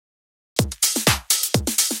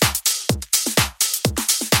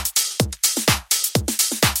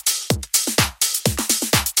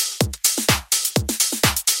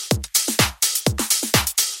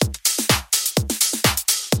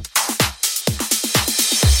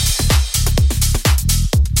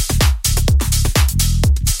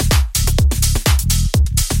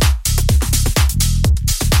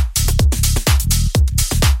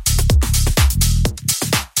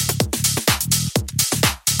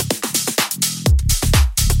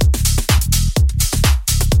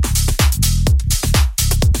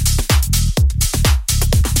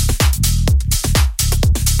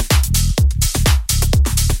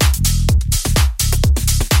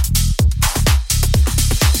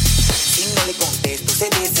se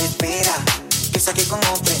desespera. Piensa que con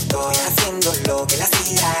otro estoy haciendo lo que le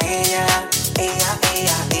hacía a ella.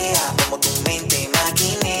 Ella, como tu mente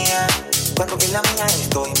maquinea. Cuando en la mía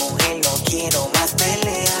estoy, mujer, no quiero más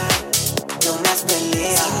pelea. No más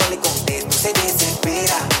pelea. Si no le contesto, se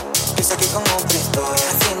desespera. Piensa que con otro estoy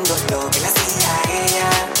haciendo lo que le hacía a ella.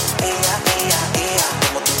 Ella,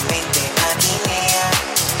 como tu mente maquinea.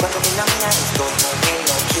 Cuando en la mía estoy, mujer,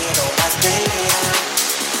 no quiero más pelea.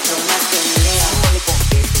 No más pelea. Si no le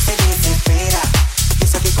contesto, se desespera.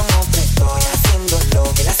 Piensa que con otro estoy haciendo lo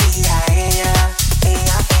que le hacía a ella.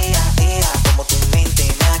 Ella, como tu mente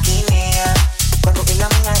maquinea. Cuando en la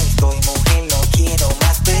mía estoy, mujer, no quiero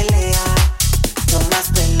más pelea. No más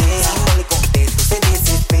pelea. Si no le contesto, se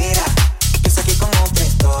desespera. Piensa que con otro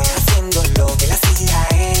estoy haciendo lo que le hacía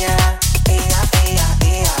a ella.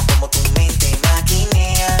 Ella, como tu mente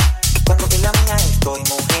maquinea. Cuando en la mía estoy,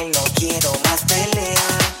 mujer, no quiero más pelea.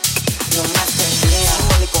 No más pelea. Si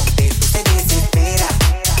no le contesto, se desespera.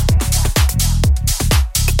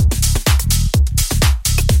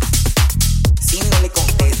 Si no le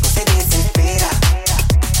contesto, se desespera.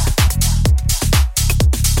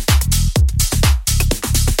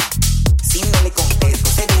 Si no le contesto,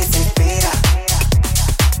 se desespera.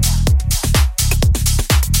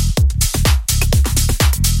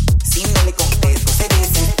 Si no le contesto, se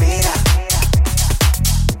desespera.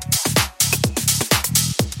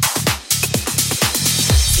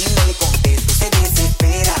 Si no le contesto, se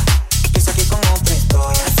desespera. Piensa que con otro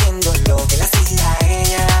estoy haciendo lo que le hacía a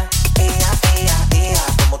ella. Ella,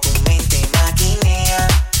 como tu mente maquinea.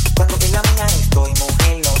 Cuando en la mía estoy,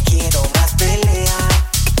 mujer, no quiero más pelea.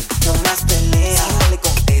 No más pelea. Si no le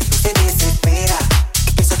contesto, se desespera.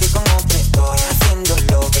 Piensa que con otro estoy haciendo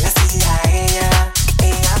lo que le hacía a ella.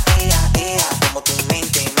 Ella, como tu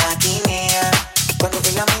mente maquinea. Cuando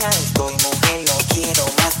en la mía estoy, mujer, no quiero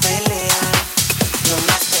más pelea. No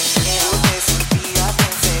más pelea. Yo te sentía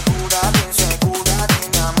bien segura de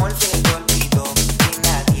mi amor, se te olvidó que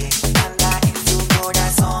nadie anda en tu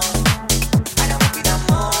corazón. Ahora me pide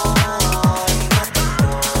amor y no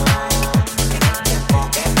tengo. En el tiempo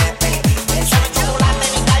que me pediste, Sabe chocolate,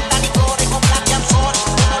 ni carta, ni core, con plateazón.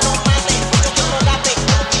 No lo mates, mucho chocolate,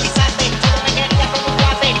 utilizaste. Solo me quería como un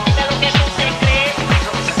guate, dime lo que tú te crees.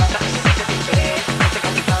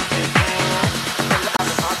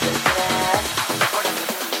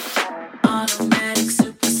 Automatic,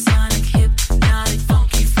 supersonic, hypnotic,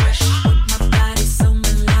 funky, fresh. With my body so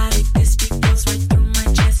melodic, this beat goes right through my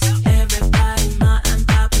chest. Everybody, ma and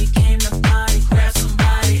papi came to party. Grab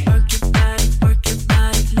somebody, work your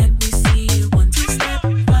body, let me see you one two step.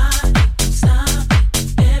 Rock it, stop it,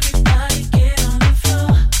 everybody get on the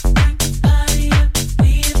floor. Crank the body up,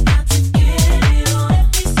 we about to get it on. Let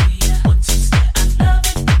me see ya one two step, I love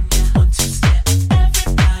it when ya one two step.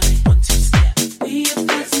 Everybody one two step, we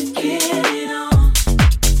about to get it on.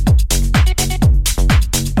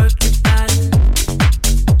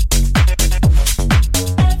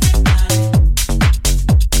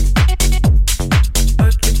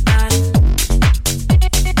 Work your body, work your body.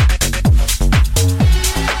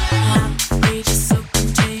 Outrageous, so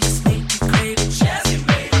contagious, make you crave it. Jazzy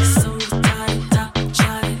baby, so retarded, top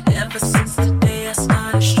charted. Ever since the day I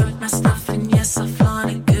started, struck my stuff and yes I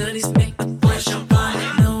flaunt it. Goodies make the pleasure burn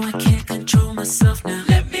it. No, I can't control myself now.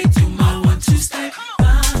 Let me do my one two step.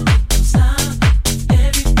 Rock it, stop it,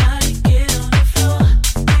 everybody get on the floor.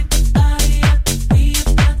 Crank the body up, we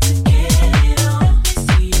about to get it on. Let me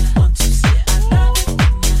see ya one two step. I love it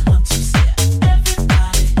when ya one two step.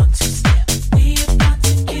 Everybody one two step. We about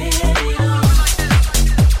to get it on. Work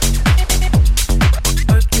your body.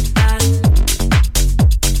 Work your body.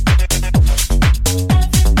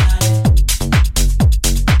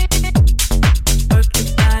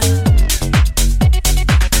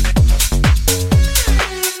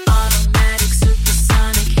 Automatic,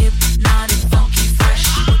 supersonic, hypnotic, funky, fresh.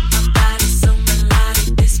 With my body so melodic,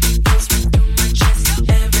 this beat goes right through my chest.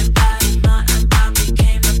 Everybody, ma and papi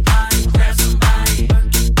came to party. Grab somebody, work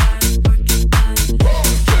your body,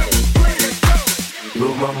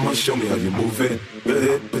 Little mama, show me how you move it. Go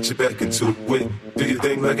ahead, put your back into it. Do your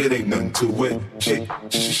thing like it ain't nothing to it.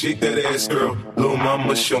 Shake that ass, girl. Little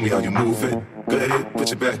mama, show me how you move it. Go ahead, put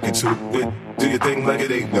your back into it. Do your thing like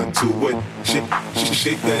it ain't nothing to it.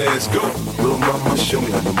 Shake that ass, girl. Little mama, show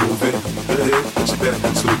me how you move it. Go ahead, put your back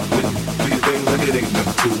into it. Do your thing like it ain't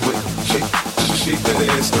nothing to it. Shake that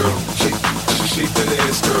ass, girl. Shake that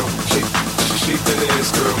ass, girl. Shake that ass,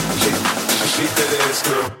 girl. Shake that ass,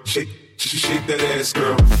 girl. Shake that ass,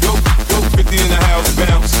 girl. Yo, 50 in the house,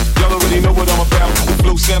 bounce. Y'all already know what I'm about. The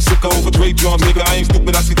flow sounds sick over Dre drums, nigga. I ain't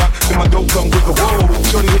stupid, I see that. Then my dope come with a whoa.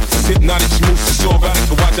 Shorty hips is hypnotic, she moves, she's so erotic.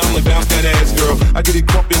 But watch down and bounce that ass, girl. I get it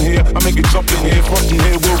crump in here, I make it jump in here, front in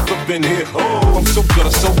here, we'll flip in here. Oh, I'm so good,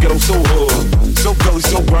 I'm so ghetto, so hood. So gully,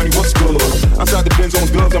 so grimy, what's good? Outside the Benz on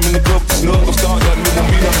gloves, I'm in the club, snug. Don't start nothing, it won't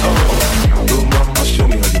be nothing. Little mama, show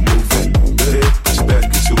me how you move it. Go ahead, put your back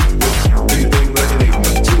into it. Do your thing like it ain't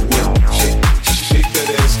nothing to it. Shake that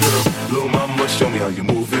ass, girl. Little mama, show me how you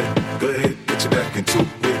move it. Go ahead, put your back into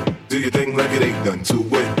it. Do your thing like it ain't nothing to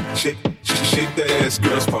it. Shake that ass,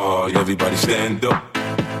 girl. Let's party. Everybody stand up.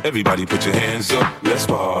 Everybody put your hands up. Let's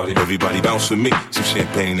party. Everybody bounce with me. Some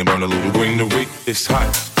champagne and burn a little greenery. It's hot.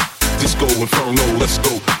 Disco Inferno, let's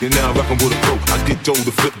go. You're now rockin' with a pro. I get dough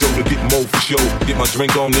to flip dough to get more for show. Get my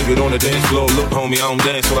drink on, nigga, on the dance floor. Look, homie, I don't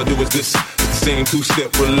dance, all I do is this. It's the same two-step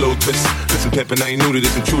with a little twist. Listen, pimpin', I ain't new to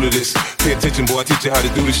this, I'm true to this. Pay attention, boy, I teach you how to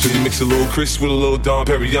do this shit. You mix a little Chris with a little Dom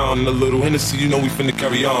Perignon and a little Hennessy, you know we finna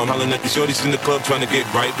carry on. Hollin' at the shorties in the club trying to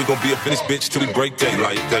get right. We gon' be a finished bitch till we break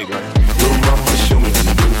daylight. Little mama, show me how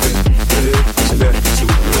you move it. Yeah, put your back into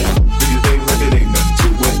it. Do your thing like it ain't nothing to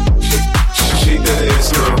it. Shake that ass,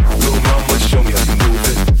 girl. Little mama, show me how you move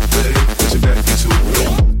it. Yeah, put your back into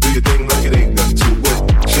it. Do your thing like it ain't nothing to it.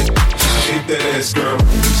 Shake that ass, girl.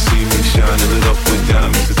 You see me shining it up with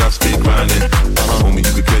diamonds, cause I stay grinding. Homie,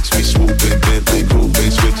 you could catch me swooping, Bentley,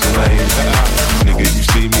 cooping, switching lanes. Nigga, you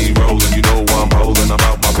see me rolling, you know I'm holding, I'm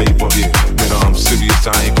out my paper, yeah. Nigga, I'm serious,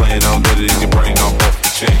 I ain't playing, I'll let it in your brain, I'm off the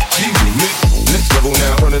chain. Next level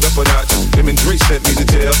now, run it up a notch. Him and Dre sent me to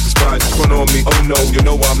tear up the spot. Front on me, oh no, you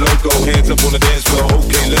know I'm loco. Hands up on the dance floor,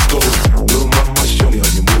 okay, let's go. Little mama, show me how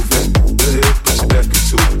you move it. Yeah, put your back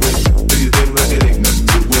into it. Do your thing like it ain't nothing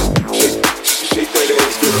to it. Shake that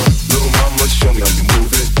ass, girl. Little mama, show me how you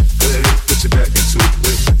move it. Yeah, put your back into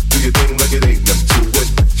it. Do your thing like it ain't nothing to it.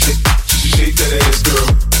 Shake that ass, girl.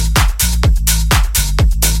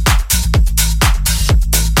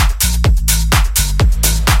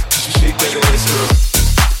 Shake that ass, girl.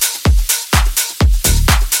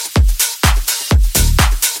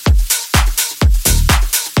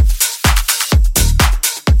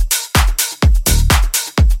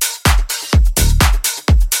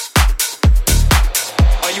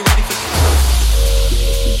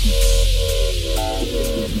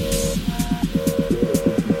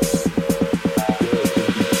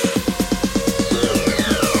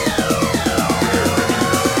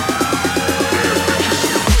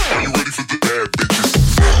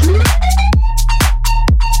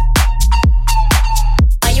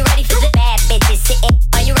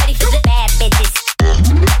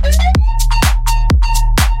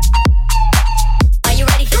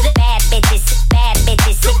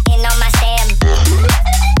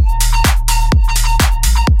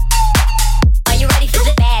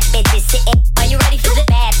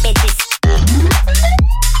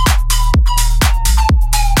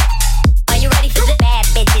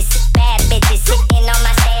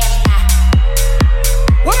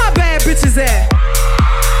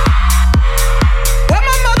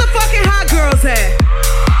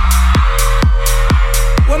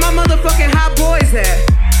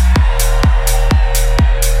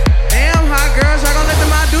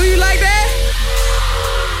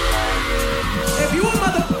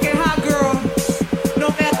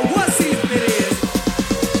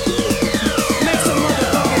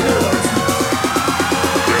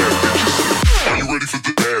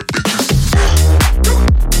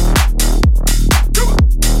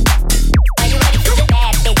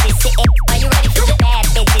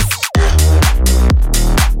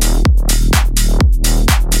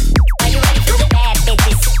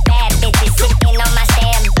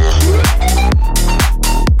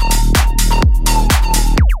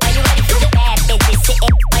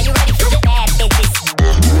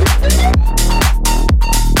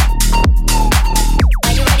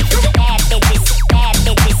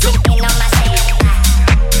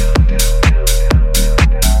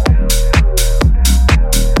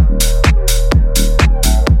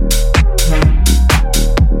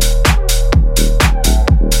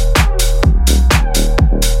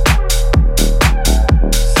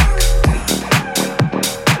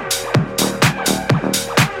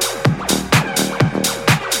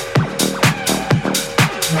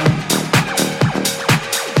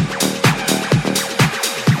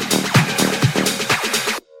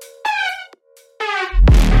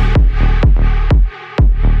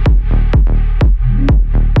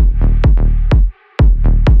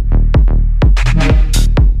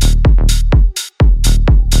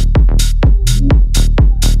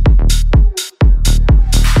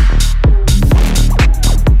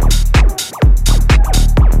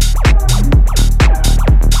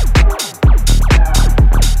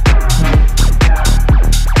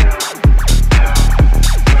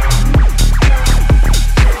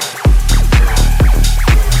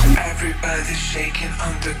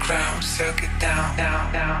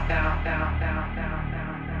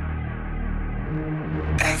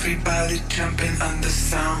 Everybody jumping on the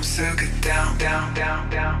sound circuit down, down, down,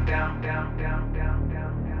 down, down, down, down, down,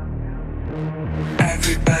 down, down.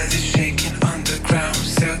 Everybody shaking on the ground,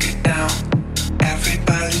 circuit down.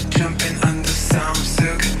 Everybody jumping on the sound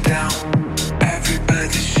circuit down. Everybody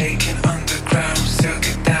shaking on the ground,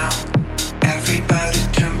 circuit down. Everybody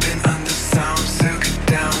jumping on the sound circuit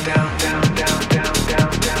down, down, down, down, down, down, down,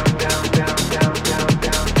 down, down, down, down,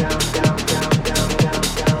 down, down, down, down,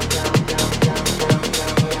 down, down, down,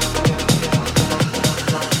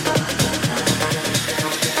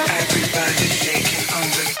 everybody shaking on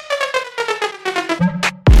the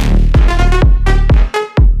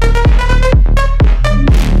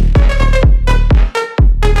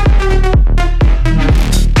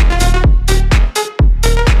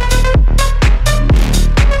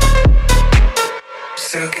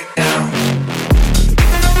circuit down.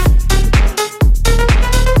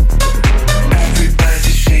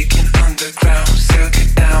 Everybody shaking on the ground,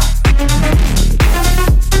 circuit down.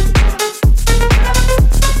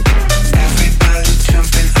 Everybody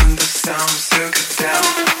jumping on the sound, circuit down.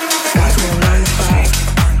 Got no 9 to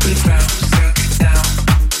 5, we ground, circuit down.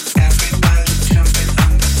 Everybody jumping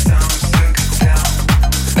on the sound, circuit down.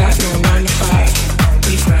 Got no 9 to 5,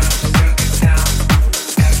 we ground, circuit down.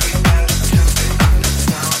 Everybody jumping on the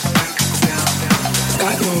sound, circuit down.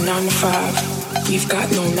 Got no 9 to 5, we've got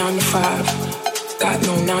no 9 to 5. Got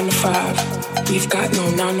no 9 to 5, we've got no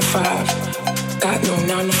 9 to 5. Got no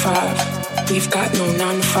 9 to 5, we've got no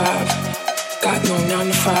 9 to 5. Got no 9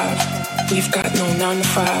 to 5, we've got no 9 to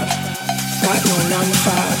 5. Got no 9 to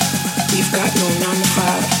 5, we've got no 9 to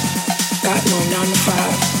 5. Got no 9 to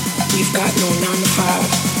 5, we've got no 9 to 5.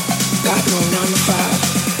 Got no 9 to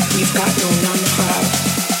 5, we've got no 9 to 5.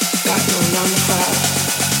 Got no 9 to 5.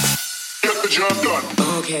 Get the job done.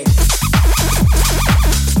 Okay.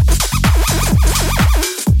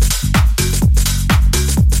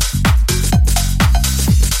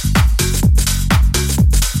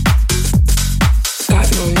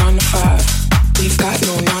 Got no 9 to 5. We've got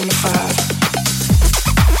no 9 to 5. Got no 9 to 5. We've got no 9 to 5.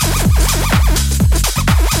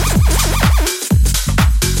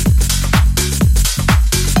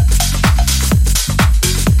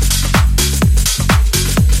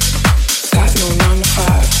 Got no 9 to 5.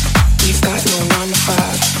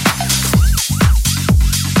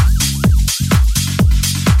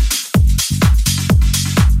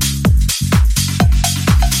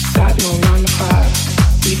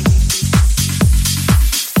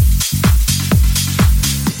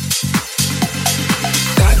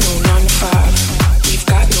 We've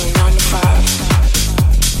got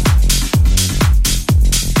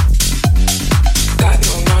no 9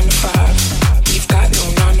 to 5. We've got no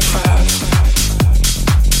 9 to 5.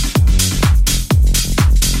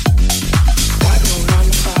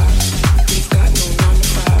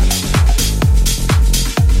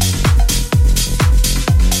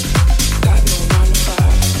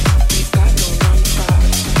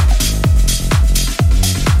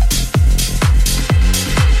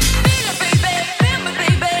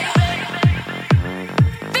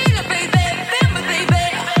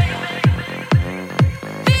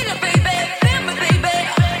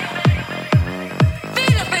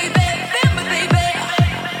 no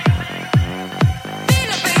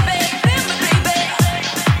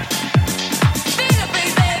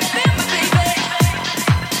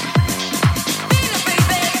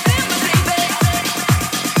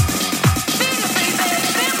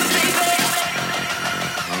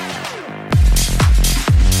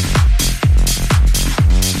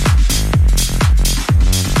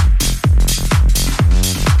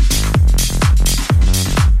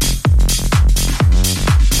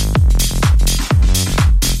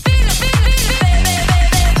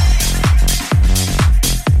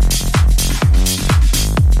to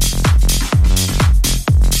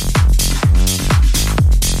 5. We've got no 9 to 5. Got no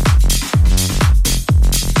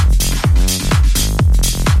 9 to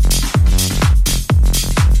 5. We've got no 9 to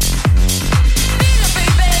 5. Got no 9 to 5.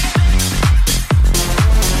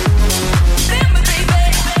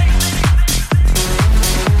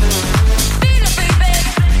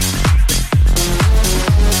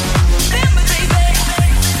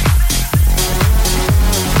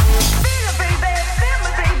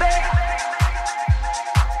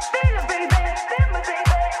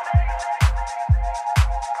 We've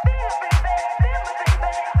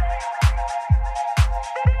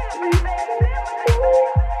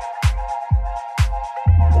got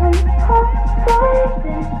no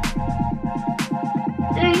 9 to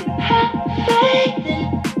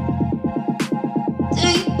 5.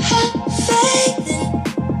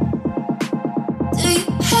 Do you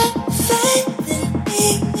have faith in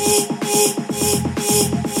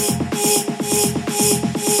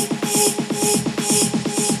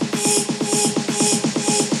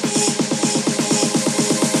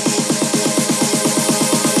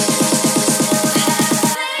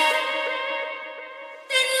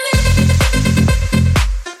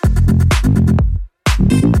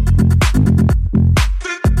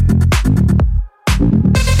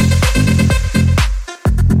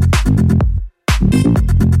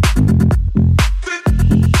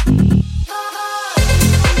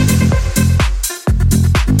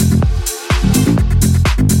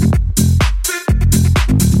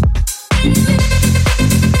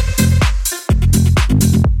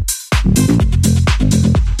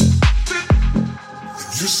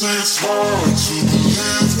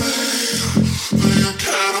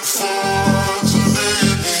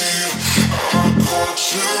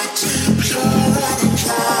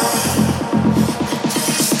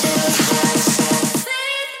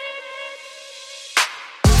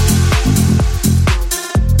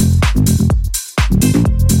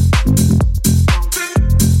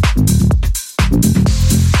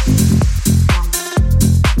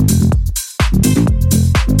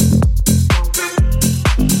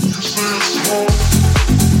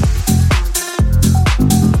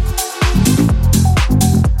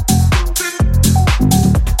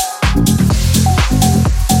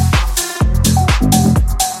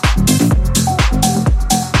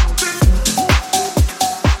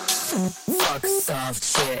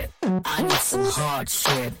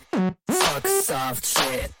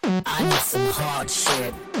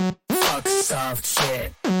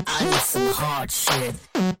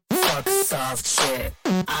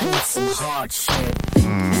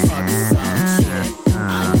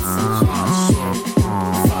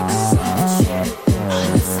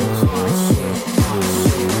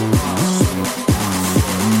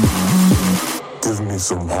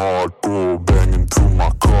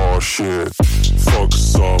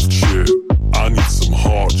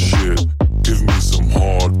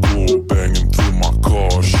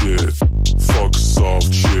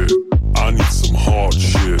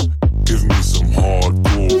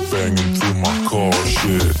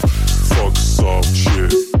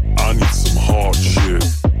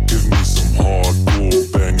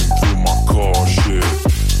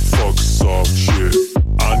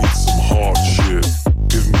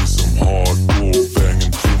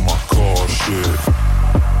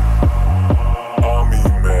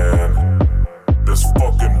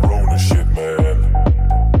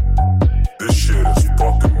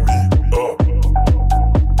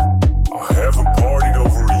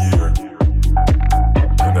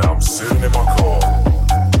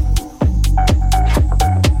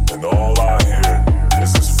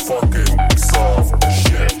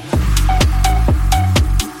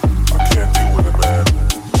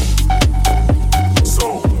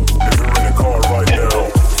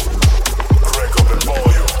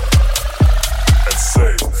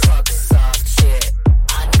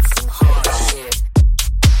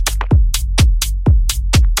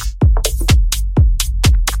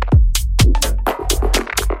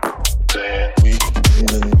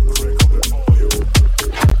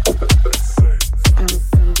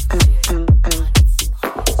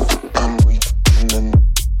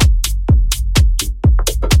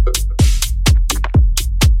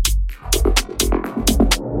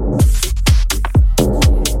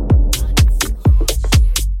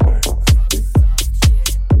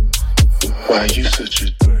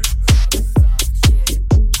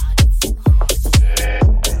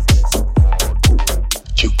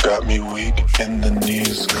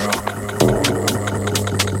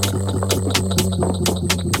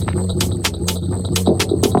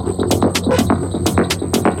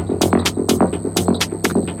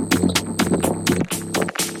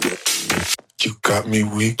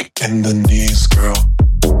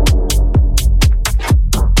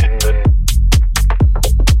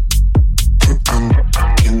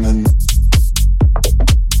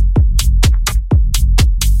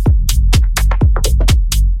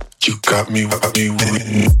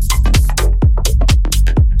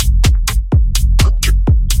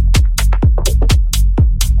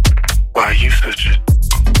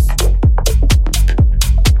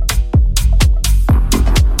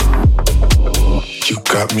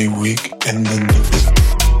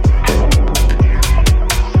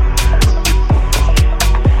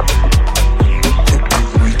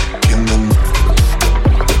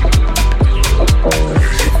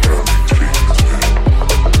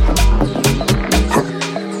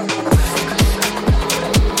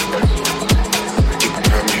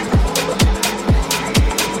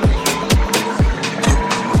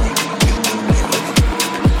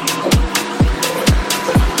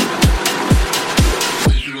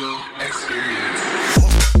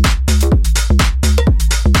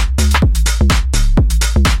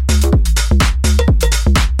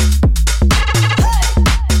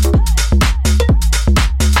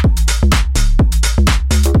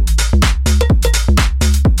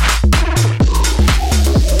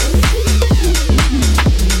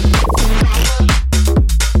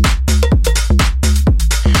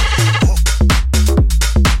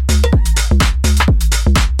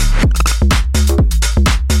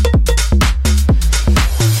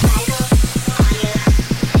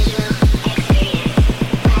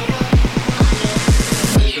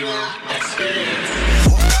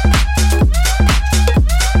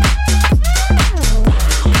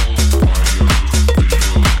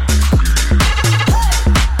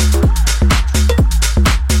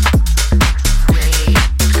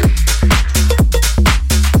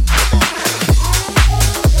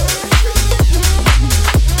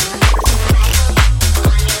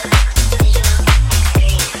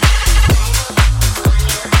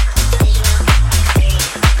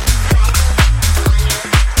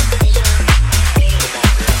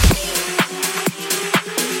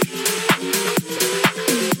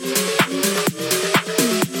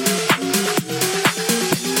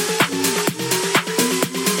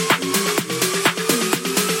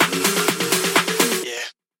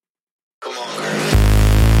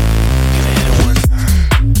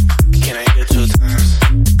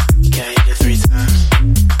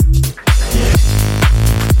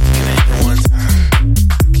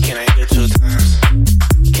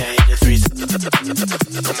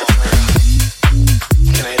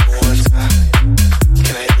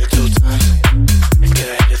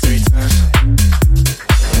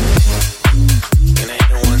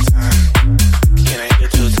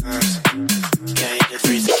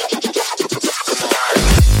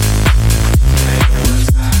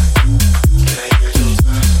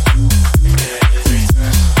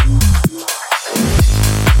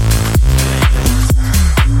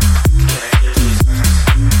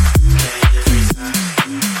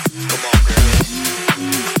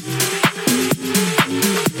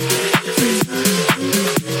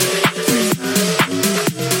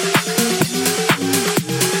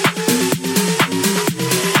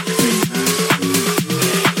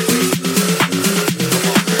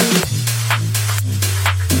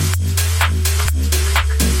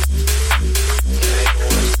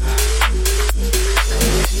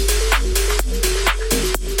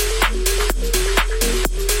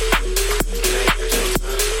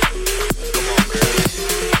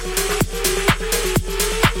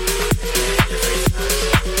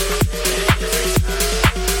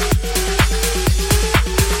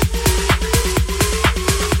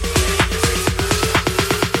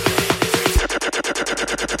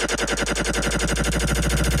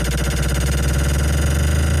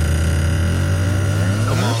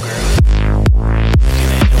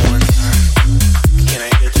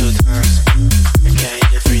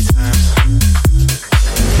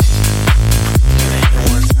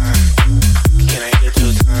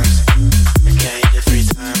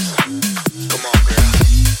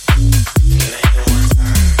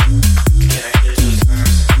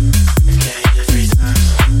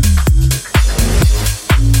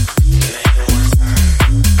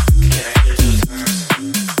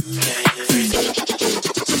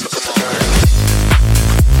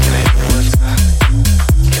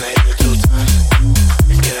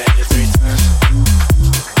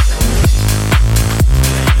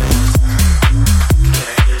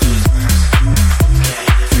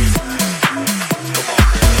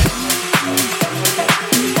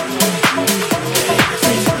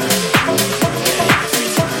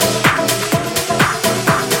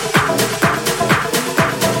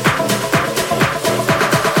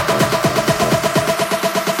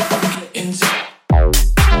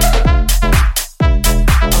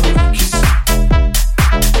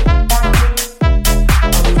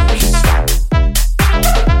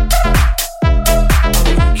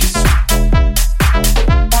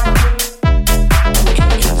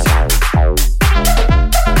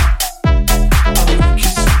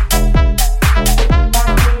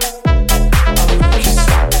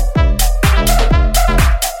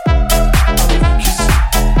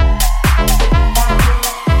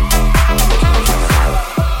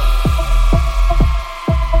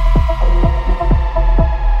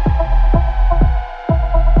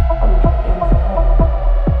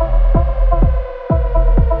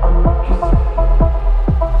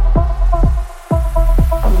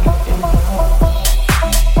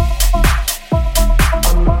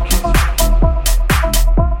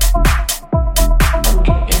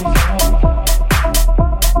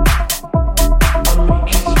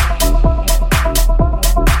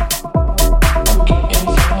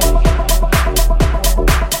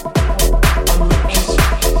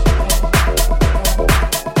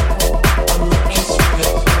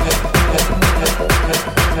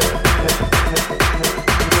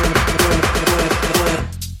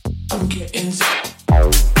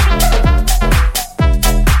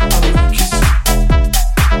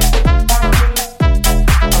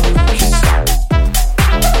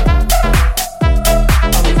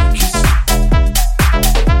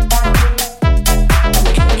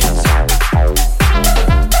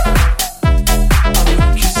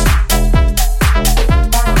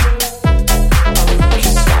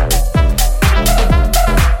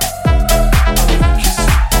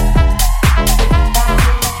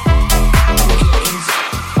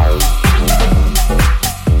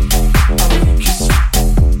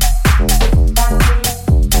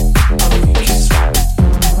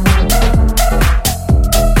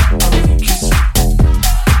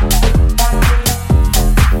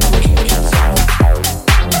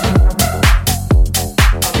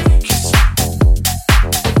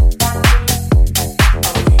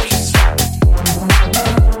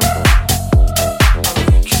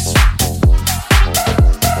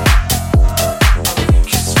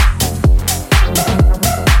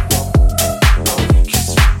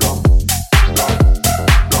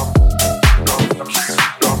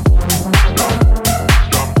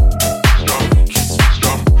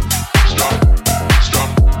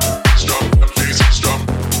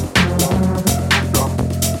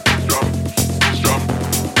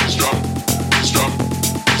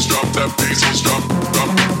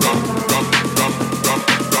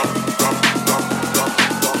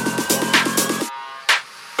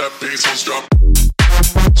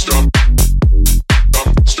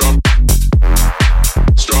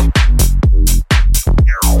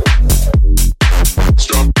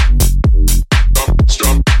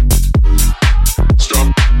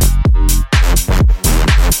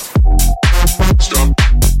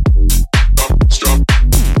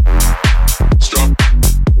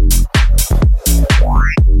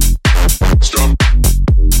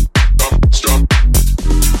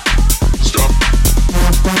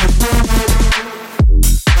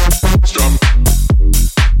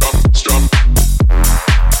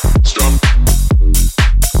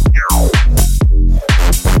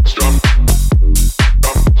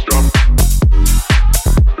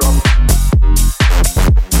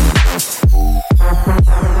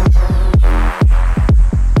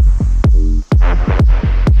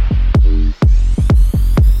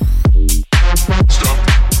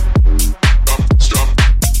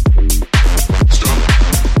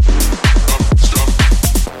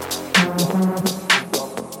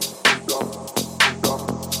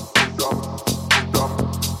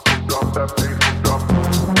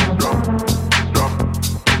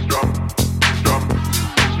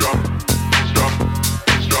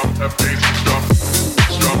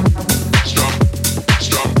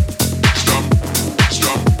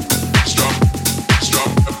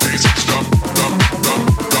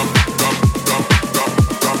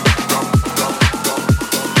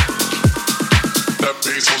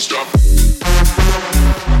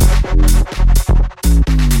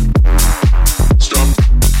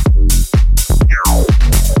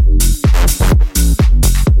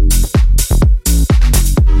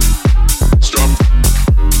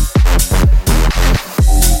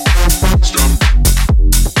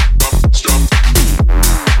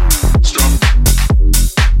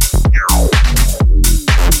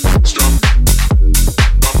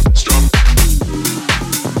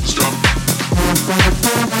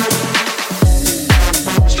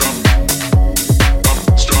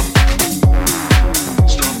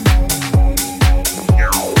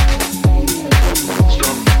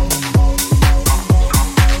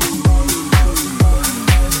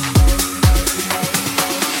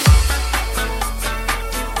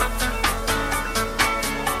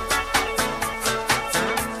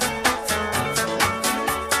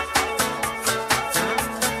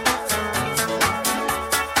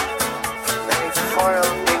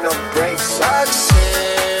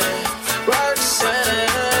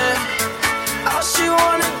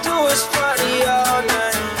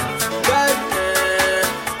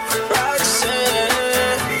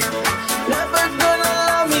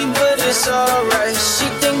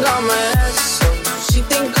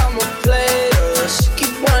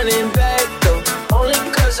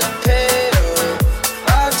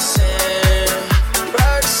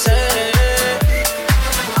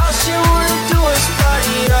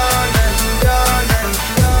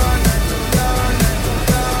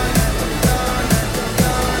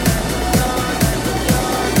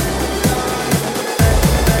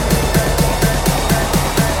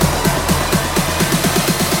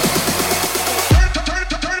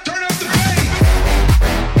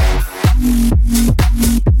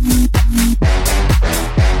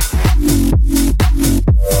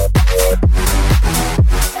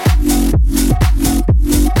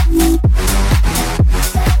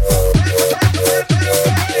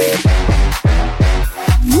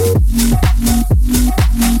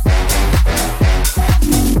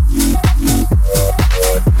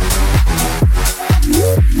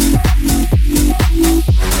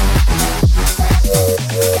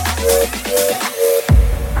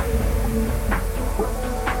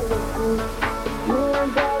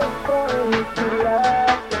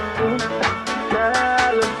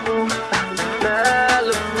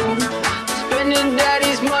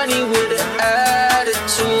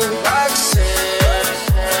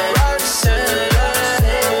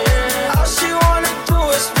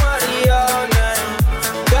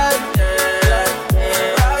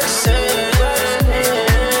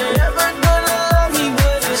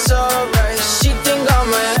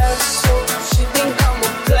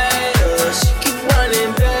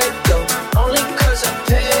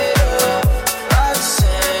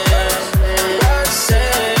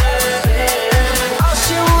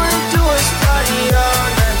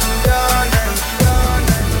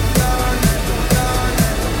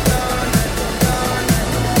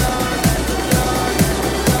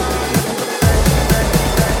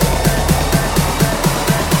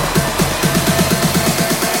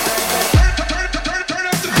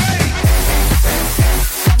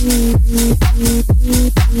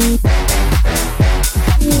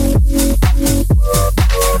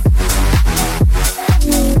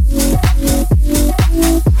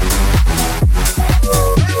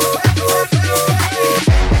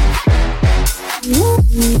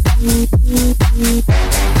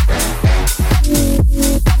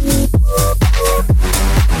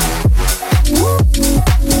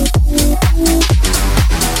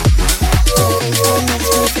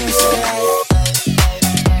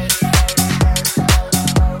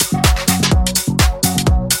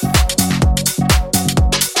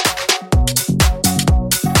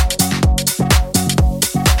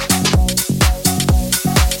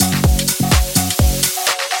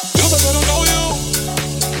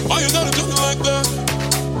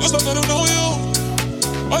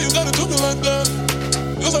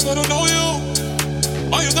like I don't know you.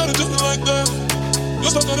 Why you gotta do me like that?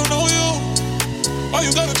 Just like I don't know you. Why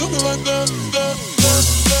you gotta do me like that? Work,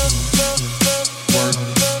 work, work,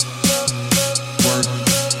 work it, work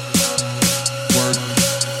it,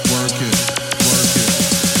 work it,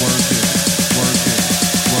 work it, work it,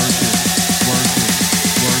 work it, work it.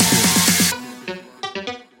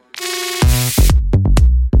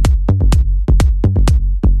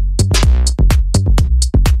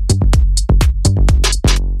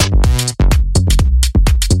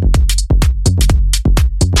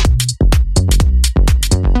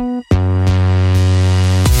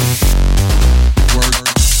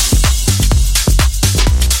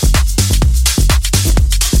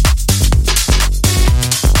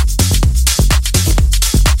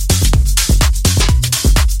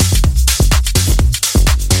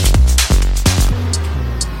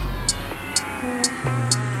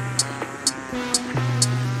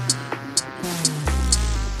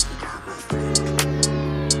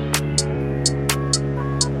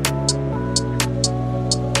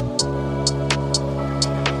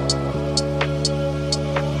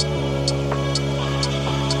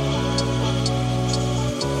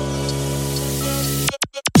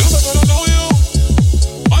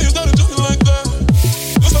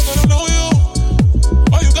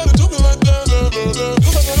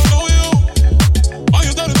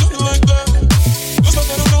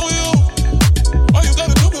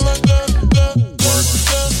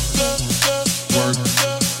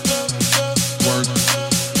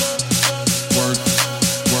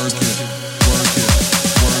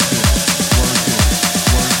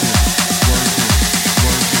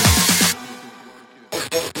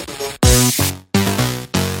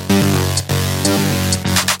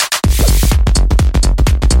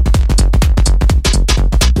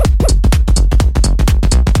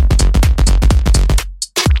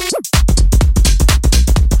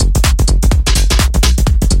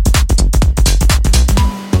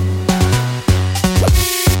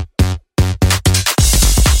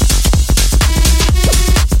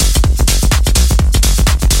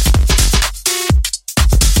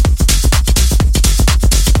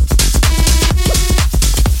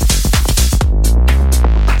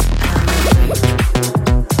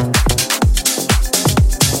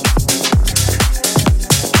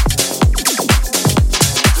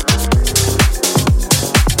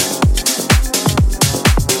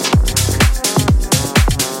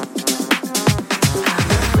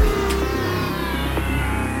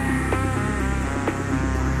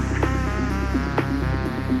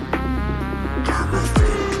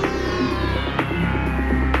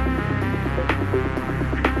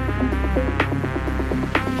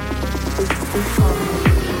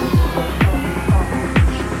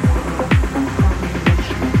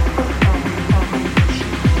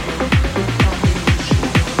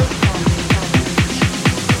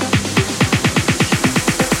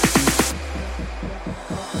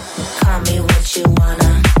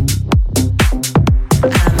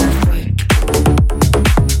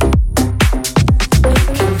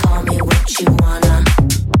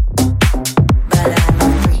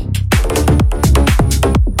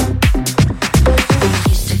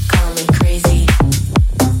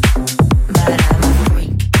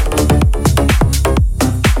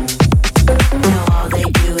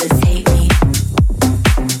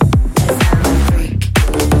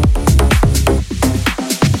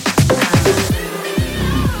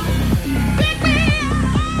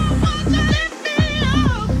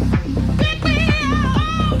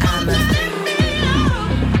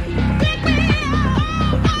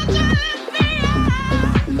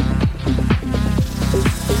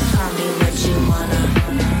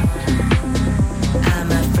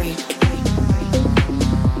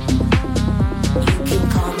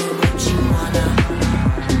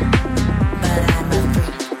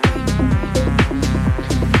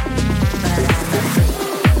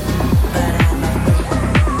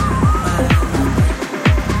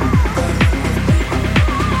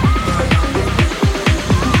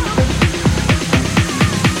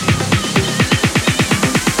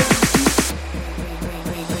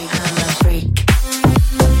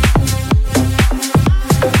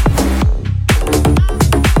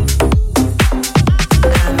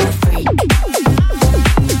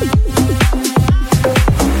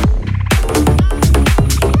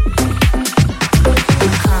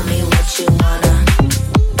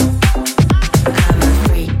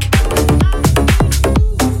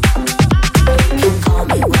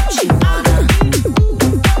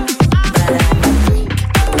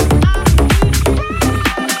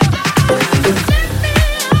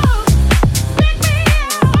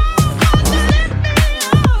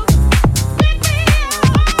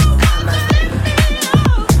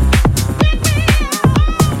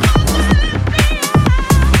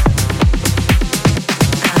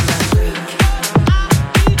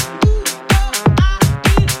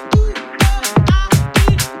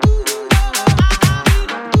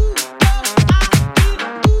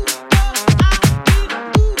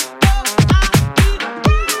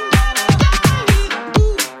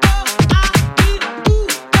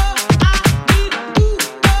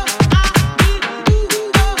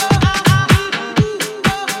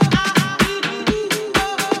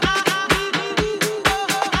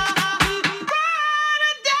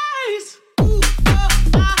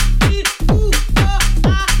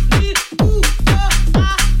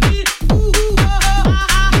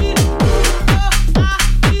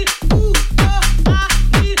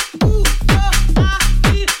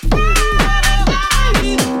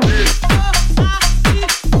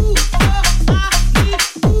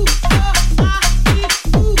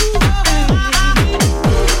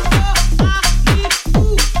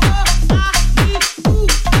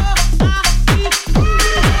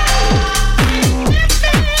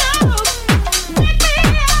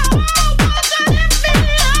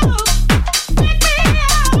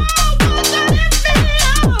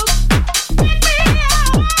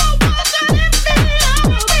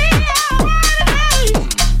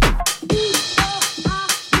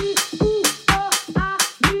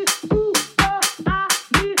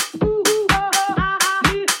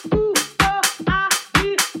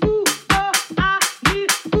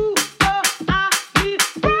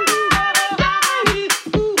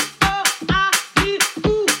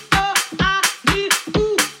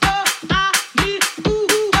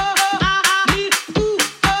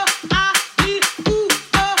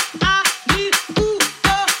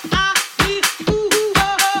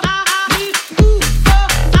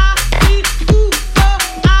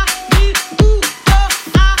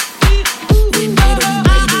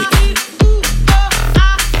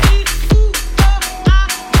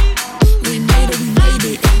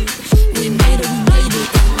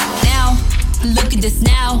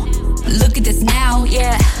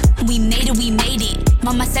 we made it.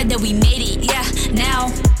 Mama said that we made it. Yeah, now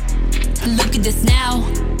look at this now.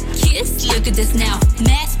 Kiss, look at this now.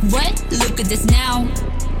 Math, what? Look at this now.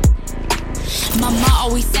 Mama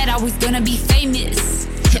always said I was gonna be famous.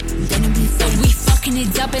 But we fucking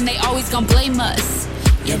it up and they always gon' blame us.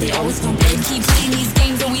 Yeah, they always gon' blame us. Keep playing these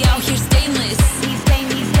games and we out here stainless.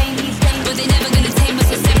 But they never gonna tame us,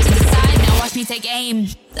 so step to the side. Now watch me take aim.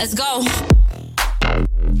 Let's go.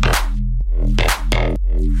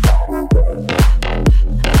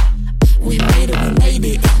 We made it, we made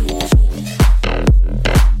it.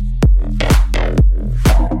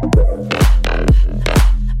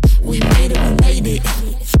 We made it, we made it.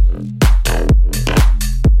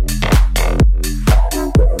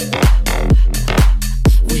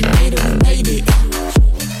 We made it, we made it.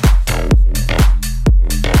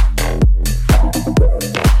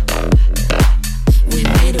 We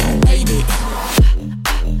made it, we made it.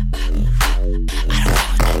 I don't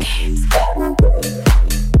know what that means.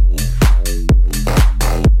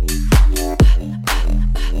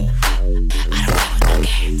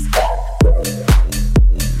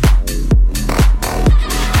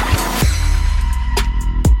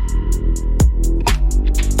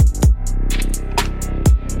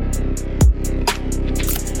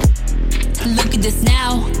 Look at this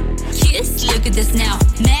now. Kiss, look at this now.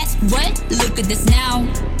 Math, what? Look at this now.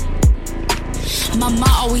 Mama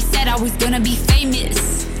always said I was gonna be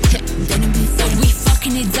famous. But we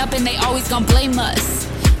fucking it up and they always gon' blame us.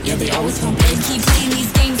 Yeah, they always gon' blame us. Keep playing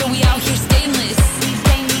these games and we out here stainless.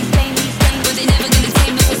 But they never gonna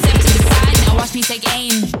tame us, so step to the side. Now watch me take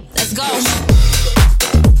aim. Let's go.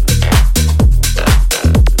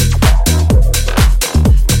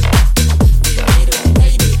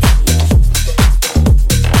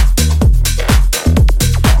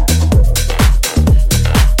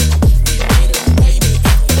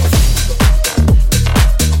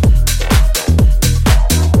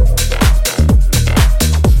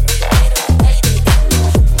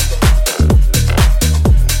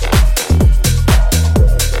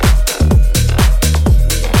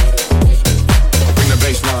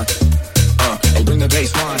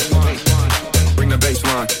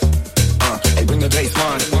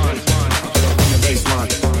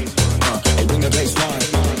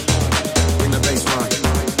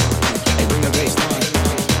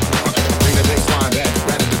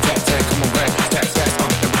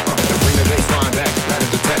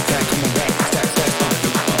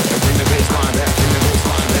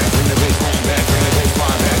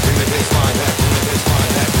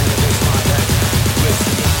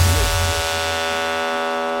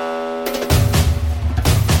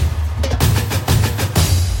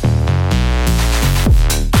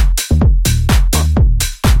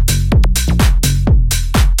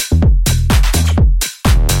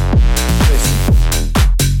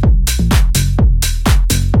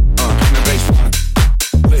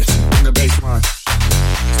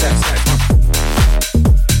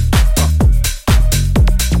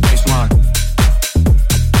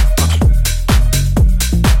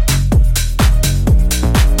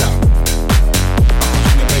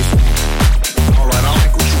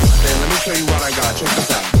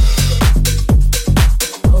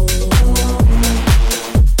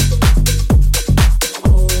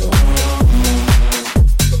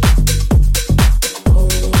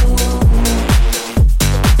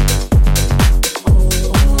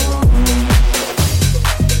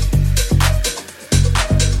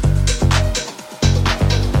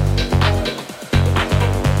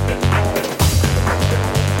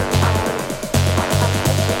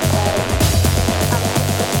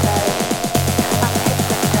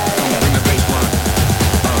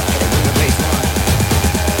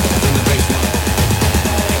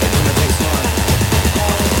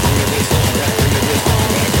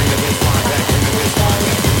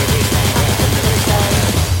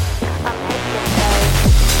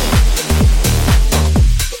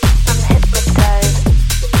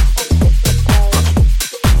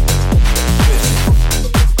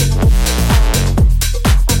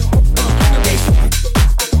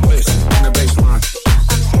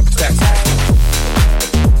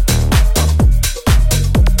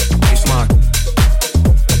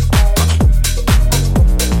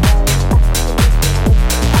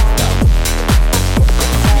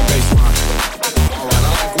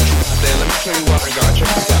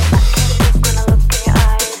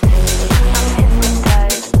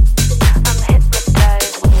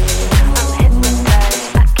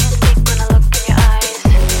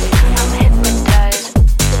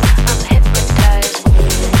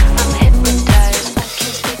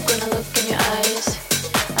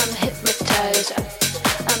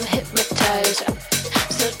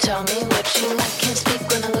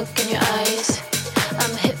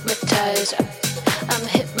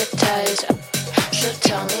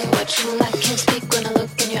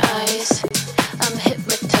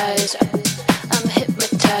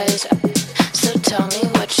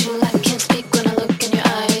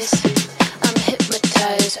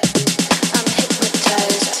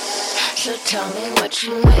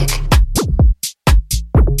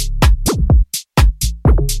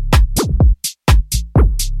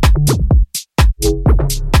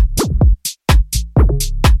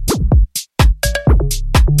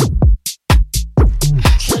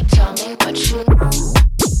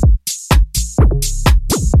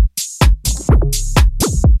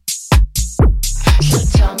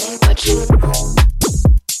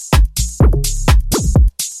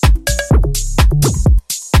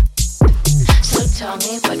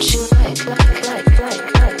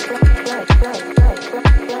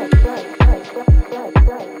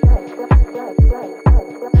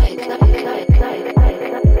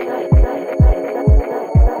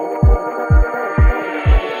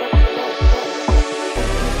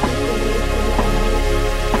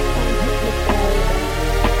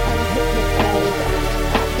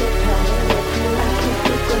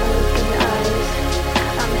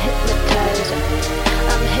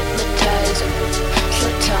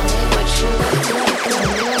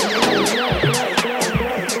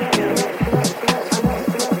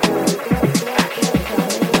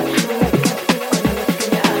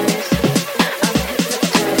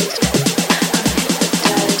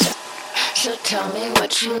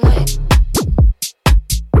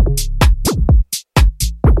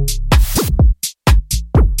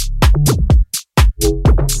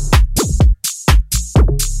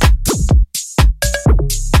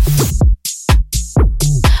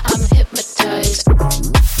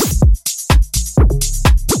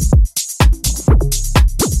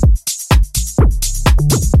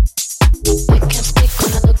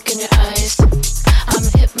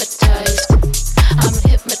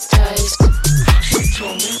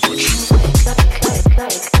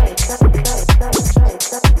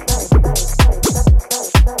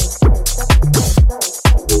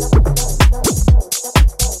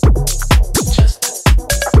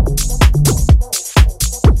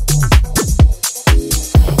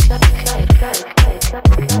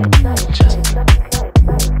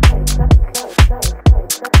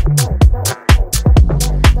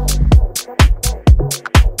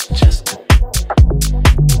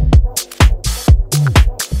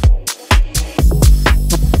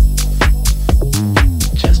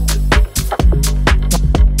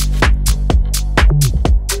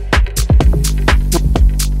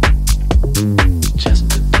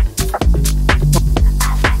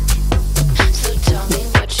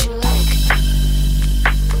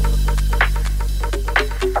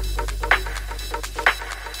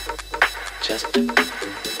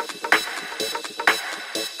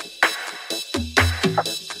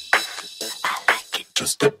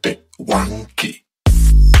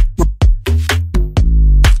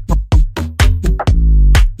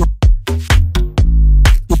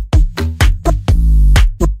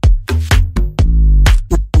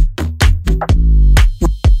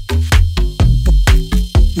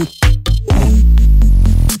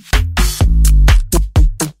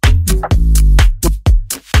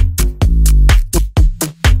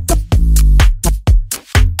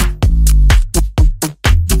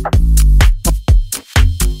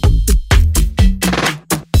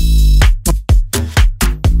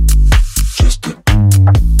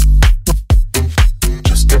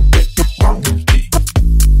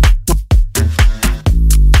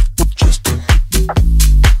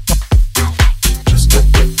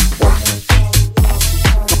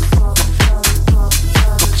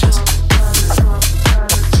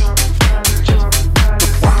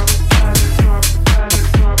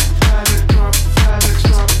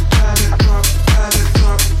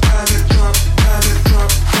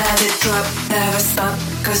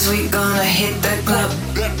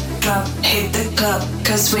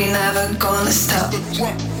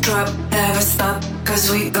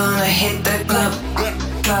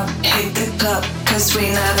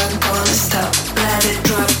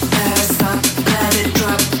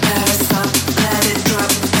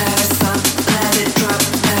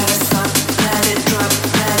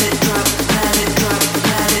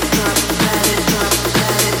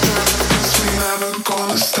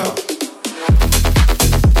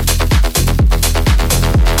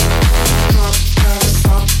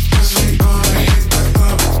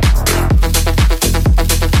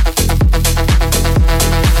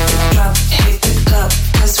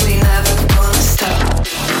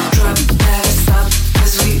 Drop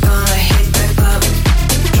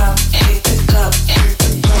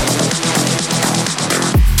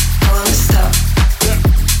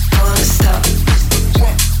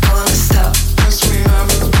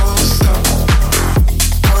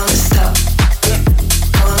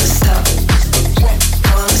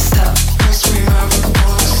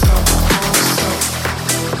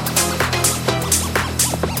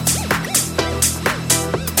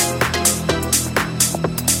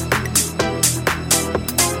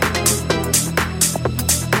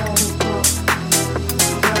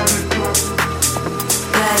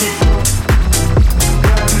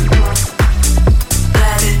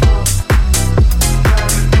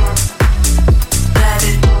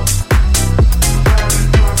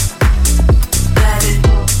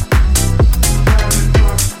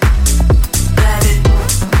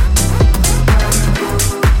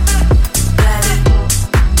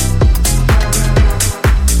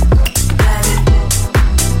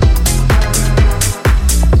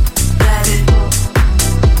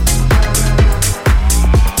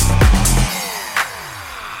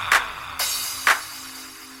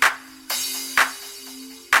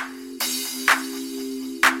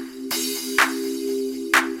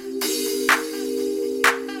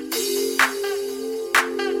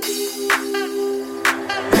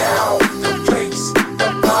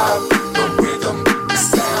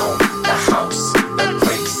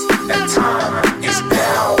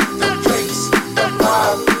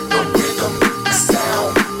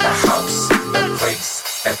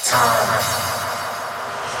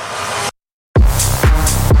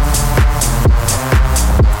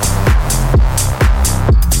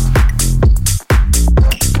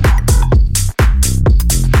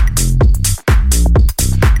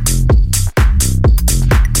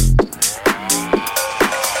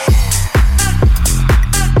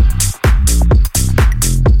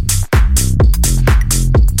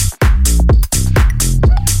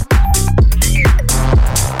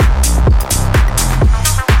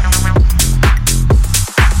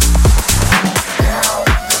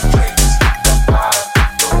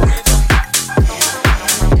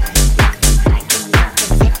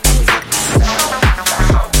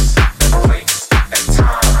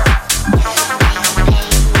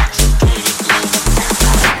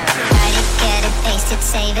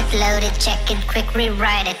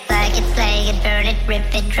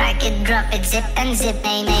drag it, drop it, zip and zip.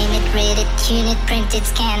 Name it, read it, tune it, print it,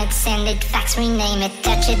 scan it, send it, fax, rename it,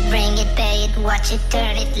 touch it, bring it, pay it, watch it,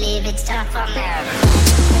 turn it, leave it, start from there.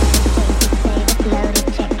 Load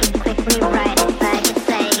it, check it, quick, rewrite it, plug it,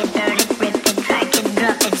 play it, burn it, rip it, drag it,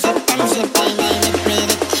 drop it, zip and zip. Name it, read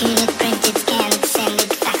it, tune it, print it, scan it, send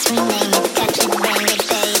it, fax, rename it, touch it, bring it,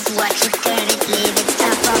 pay it, watch it, turn it, leave it,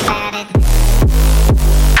 start format it.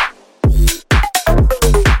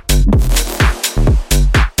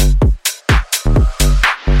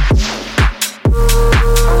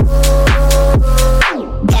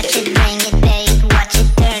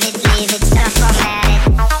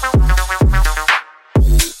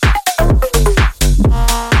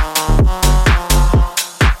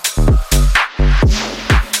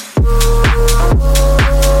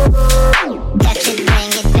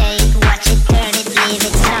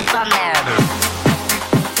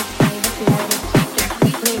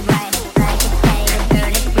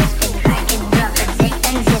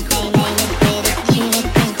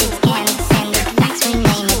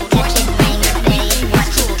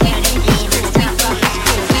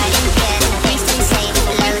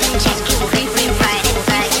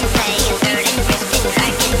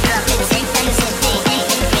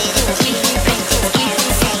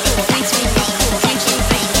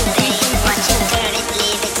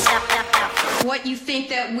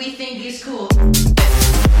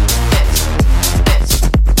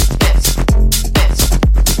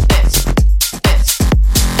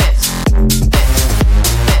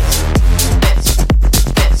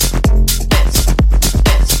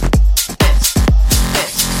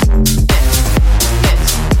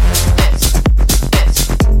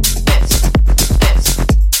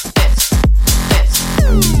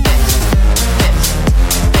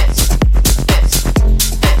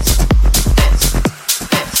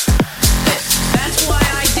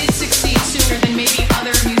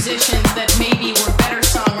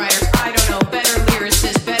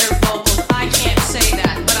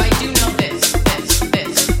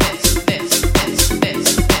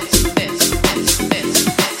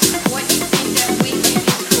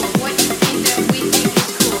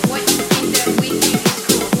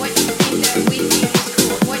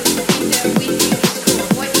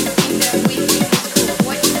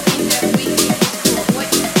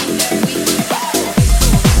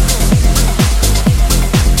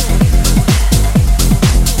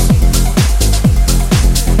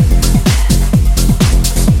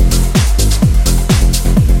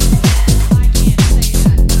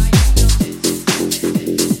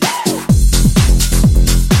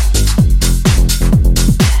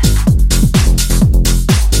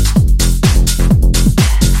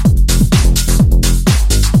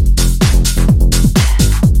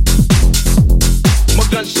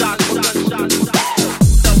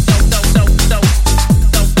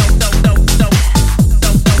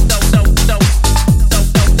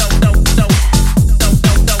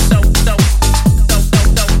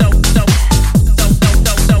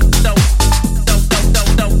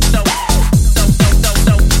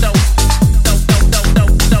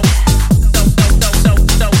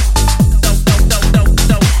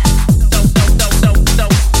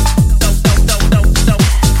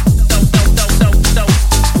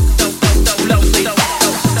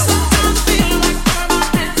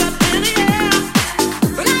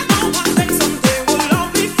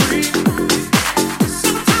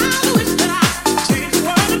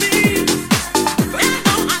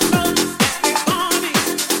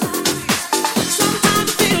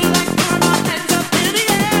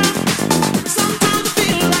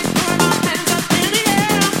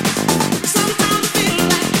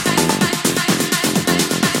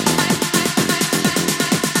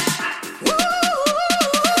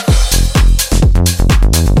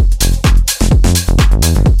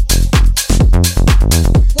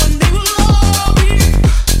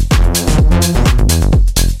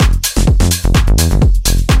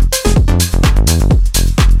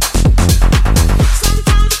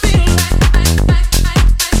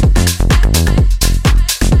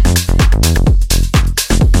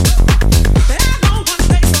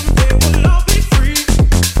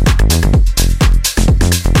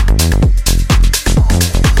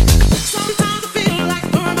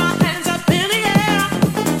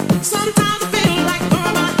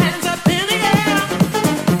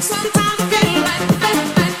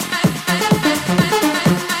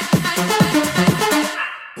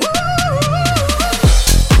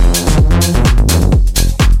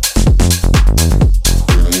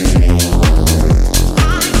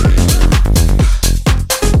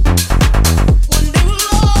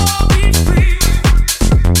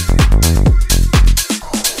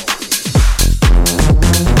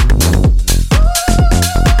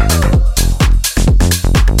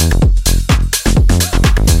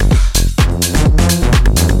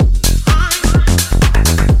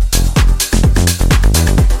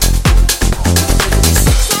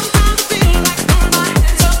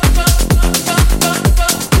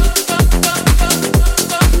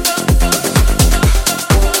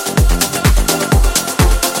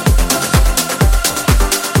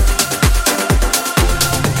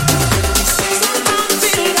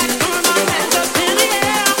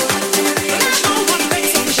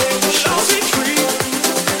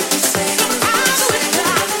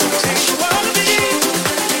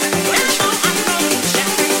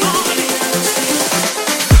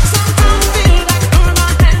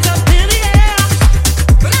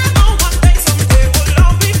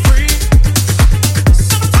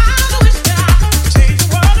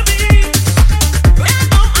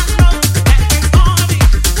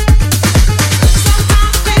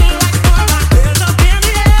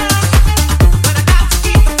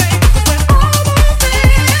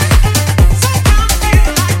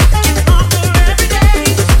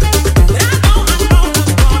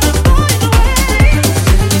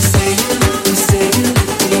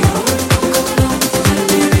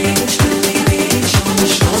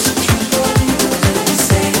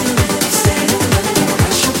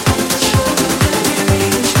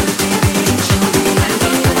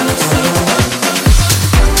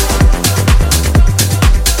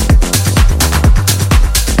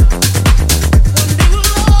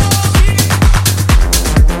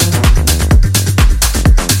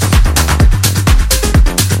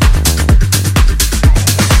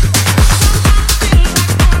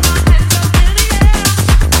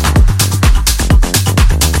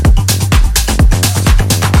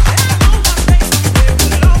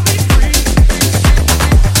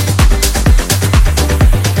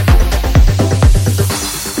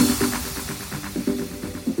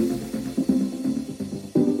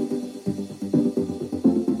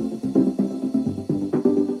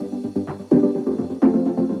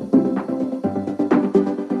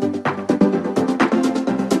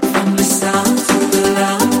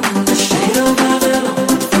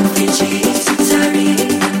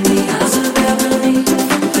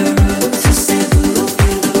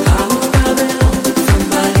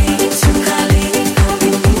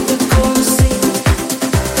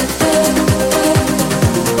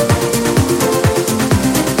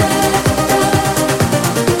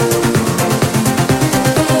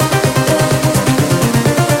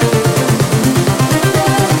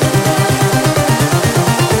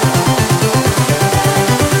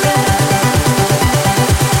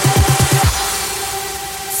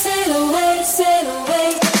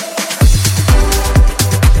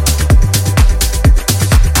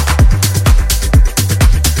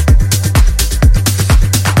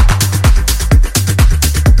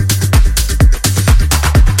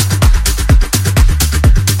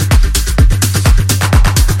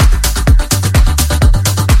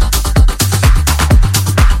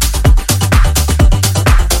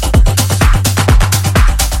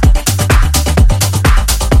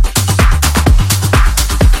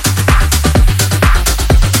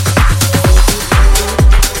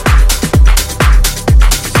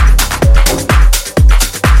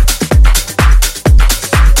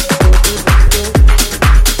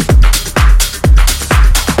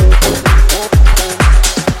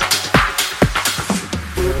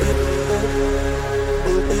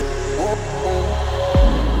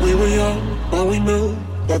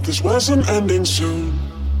 this wasn't ending soon.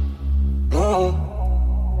 No.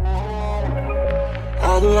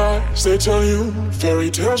 All the lies they tell you,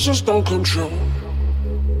 fairy tales just don't come true.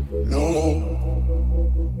 No.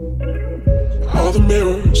 All the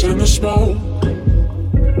mirrors and the smoke,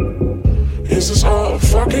 is this all a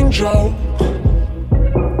fucking joke?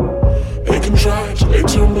 They can try till they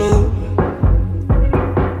turn blue,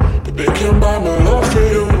 but they can't buy my love for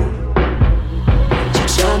you.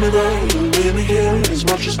 So tell me that you need me here as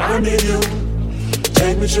much as I need you.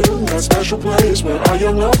 Take me to that special place where our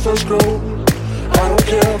young love first grew. I don't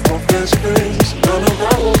care for fancy things, none of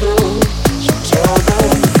that will do. So tell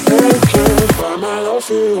them they can't buy my love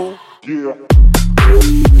for you. Yeah.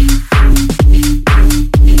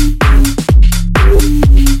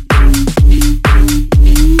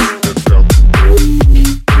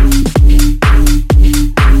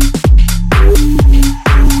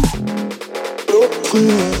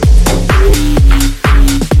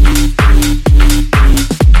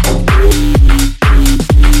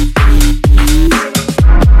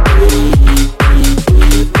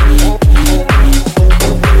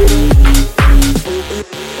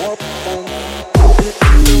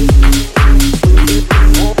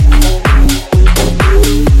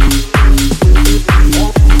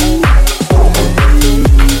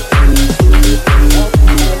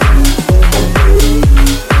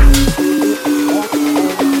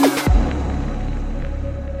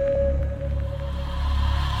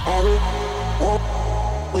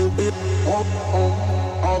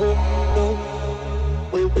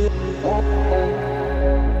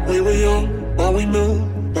 We were young, but we knew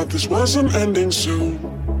that this wasn't ending soon.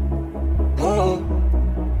 Oh.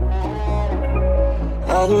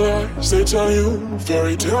 All the lies they tell you,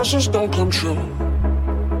 fairy tales just don't come true.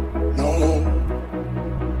 No.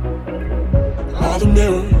 All the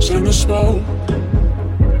mirrors and the smoke,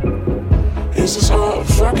 is this all a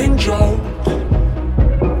fucking joke?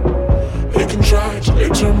 They can try till they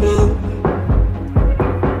turn blue,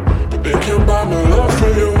 but they can't buy my love for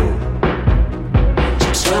you.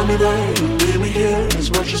 Tell me that you need me here as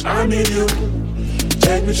much as I need you.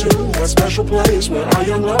 Take me to that special place where our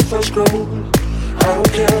young love first grew. I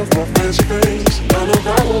don't care for fancy things, none of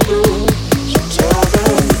that will do. So tell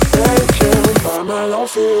them they can't buy my love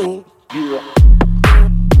for you. Yeah.